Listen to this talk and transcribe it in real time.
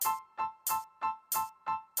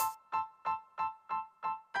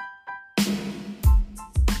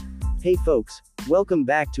Hey folks, welcome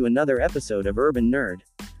back to another episode of Urban Nerd.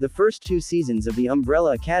 The first two seasons of the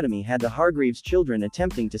Umbrella Academy had the Hargreaves children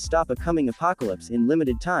attempting to stop a coming apocalypse in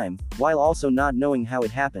limited time, while also not knowing how it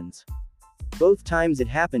happens. Both times it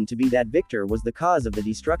happened to be that Victor was the cause of the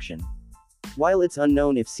destruction. While it's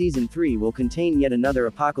unknown if Season 3 will contain yet another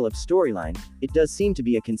apocalypse storyline, it does seem to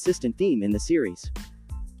be a consistent theme in the series.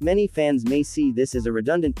 Many fans may see this as a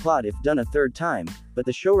redundant plot if done a third time, but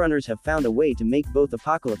the showrunners have found a way to make both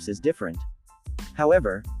apocalypses different.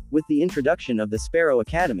 However, with the introduction of the Sparrow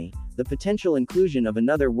Academy, the potential inclusion of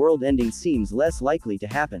another world ending seems less likely to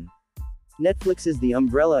happen. Netflix's The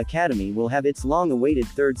Umbrella Academy will have its long-awaited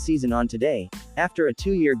third season on today, after a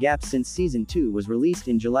 2-year gap since Season 2 was released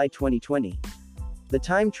in July 2020. The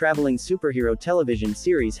time-traveling superhero television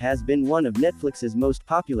series has been one of Netflix's most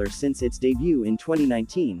popular since its debut in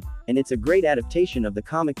 2019, and it's a great adaptation of the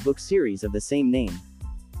comic book series of the same name.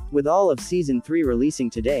 With all of Season 3 releasing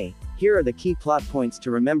today, here are the key plot points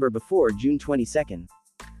to remember before June 22.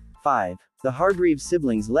 5. The Hargreaves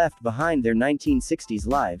siblings left behind their 1960s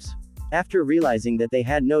lives. After realizing that they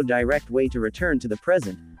had no direct way to return to the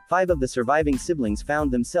present, 5 of the surviving siblings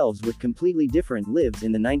found themselves with completely different lives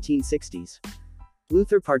in the 1960s.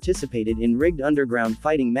 Luther participated in rigged underground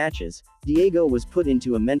fighting matches, Diego was put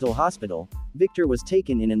into a mental hospital, Victor was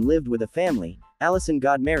taken in and lived with a family, Allison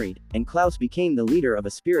got married, and Klaus became the leader of a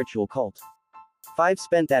spiritual cult. 5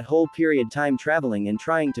 spent that whole period time traveling and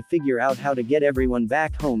trying to figure out how to get everyone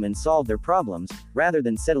back home and solve their problems, rather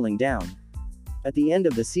than settling down. At the end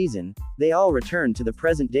of the season, they all returned to the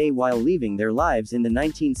present day while leaving their lives in the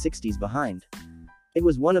 1960s behind. It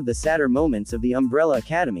was one of the sadder moments of the Umbrella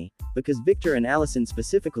Academy, because Victor and Allison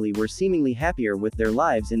specifically were seemingly happier with their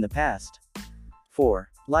lives in the past. 4.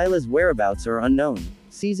 Lila's whereabouts are unknown.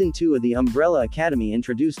 Season 2 of the Umbrella Academy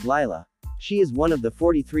introduced Lila. She is one of the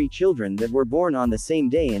 43 children that were born on the same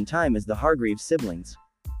day and time as the Hargreaves siblings.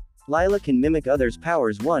 Lila can mimic others'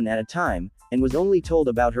 powers one at a time, and was only told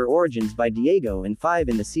about her origins by Diego and 5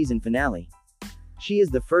 in the season finale. She is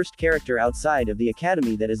the first character outside of the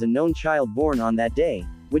Academy that is a known child born on that day,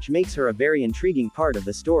 which makes her a very intriguing part of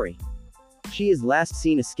the story. She is last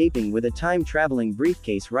seen escaping with a time-traveling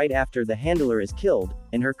briefcase right after the handler is killed,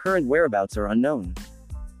 and her current whereabouts are unknown.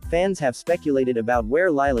 Fans have speculated about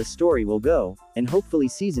where Lila's story will go, and hopefully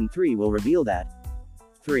Season 3 will reveal that.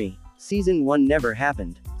 3. Season 1 never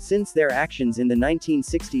happened. Since their actions in the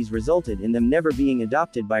 1960s resulted in them never being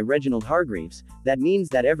adopted by Reginald Hargreaves, that means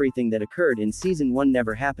that everything that occurred in Season 1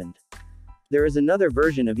 never happened. There is another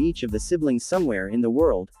version of each of the siblings somewhere in the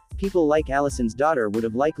world. People like Allison's daughter would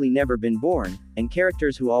have likely never been born, and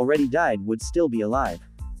characters who already died would still be alive.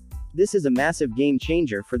 This is a massive game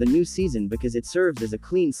changer for the new season because it serves as a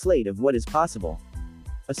clean slate of what is possible.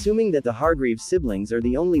 Assuming that the Hargreaves siblings are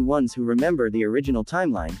the only ones who remember the original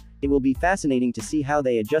timeline, it will be fascinating to see how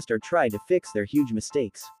they adjust or try to fix their huge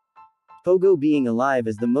mistakes. Pogo being alive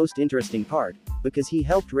is the most interesting part, because he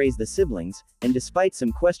helped raise the siblings, and despite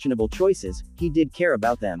some questionable choices, he did care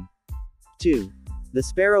about them. 2. The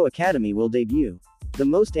Sparrow Academy will debut. The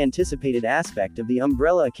most anticipated aspect of the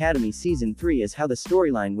Umbrella Academy Season 3 is how the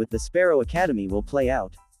storyline with the Sparrow Academy will play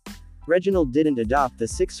out. Reginald didn't adopt the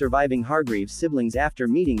 6 surviving Hargreaves siblings after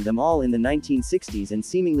meeting them all in the 1960s and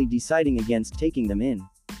seemingly deciding against taking them in.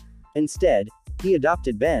 Instead, he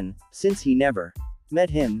adopted Ben, since he never met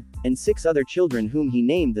him, and 6 other children whom he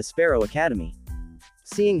named the Sparrow Academy.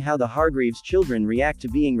 Seeing how the Hargreaves children react to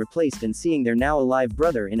being replaced and seeing their now alive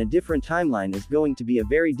brother in a different timeline is going to be a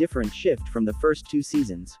very different shift from the first 2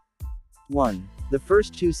 seasons. 1. The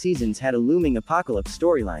first 2 seasons had a looming apocalypse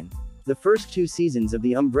storyline. The first 2 seasons of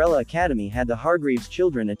the Umbrella Academy had the Hargreaves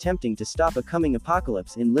children attempting to stop a coming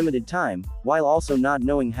apocalypse in limited time, while also not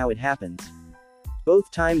knowing how it happens.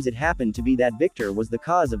 Both times it happened to be that Victor was the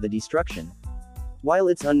cause of the destruction. While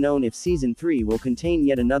it's unknown if Season 3 will contain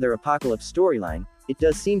yet another apocalypse storyline, it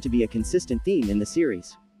does seem to be a consistent theme in the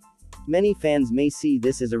series. Many fans may see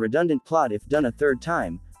this as a redundant plot if done a third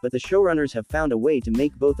time, but the showrunners have found a way to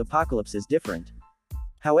make both apocalypses different.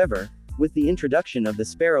 However, with the introduction of the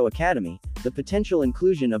Sparrow Academy, the potential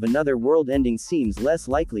inclusion of another world ending seems less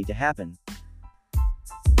likely to happen.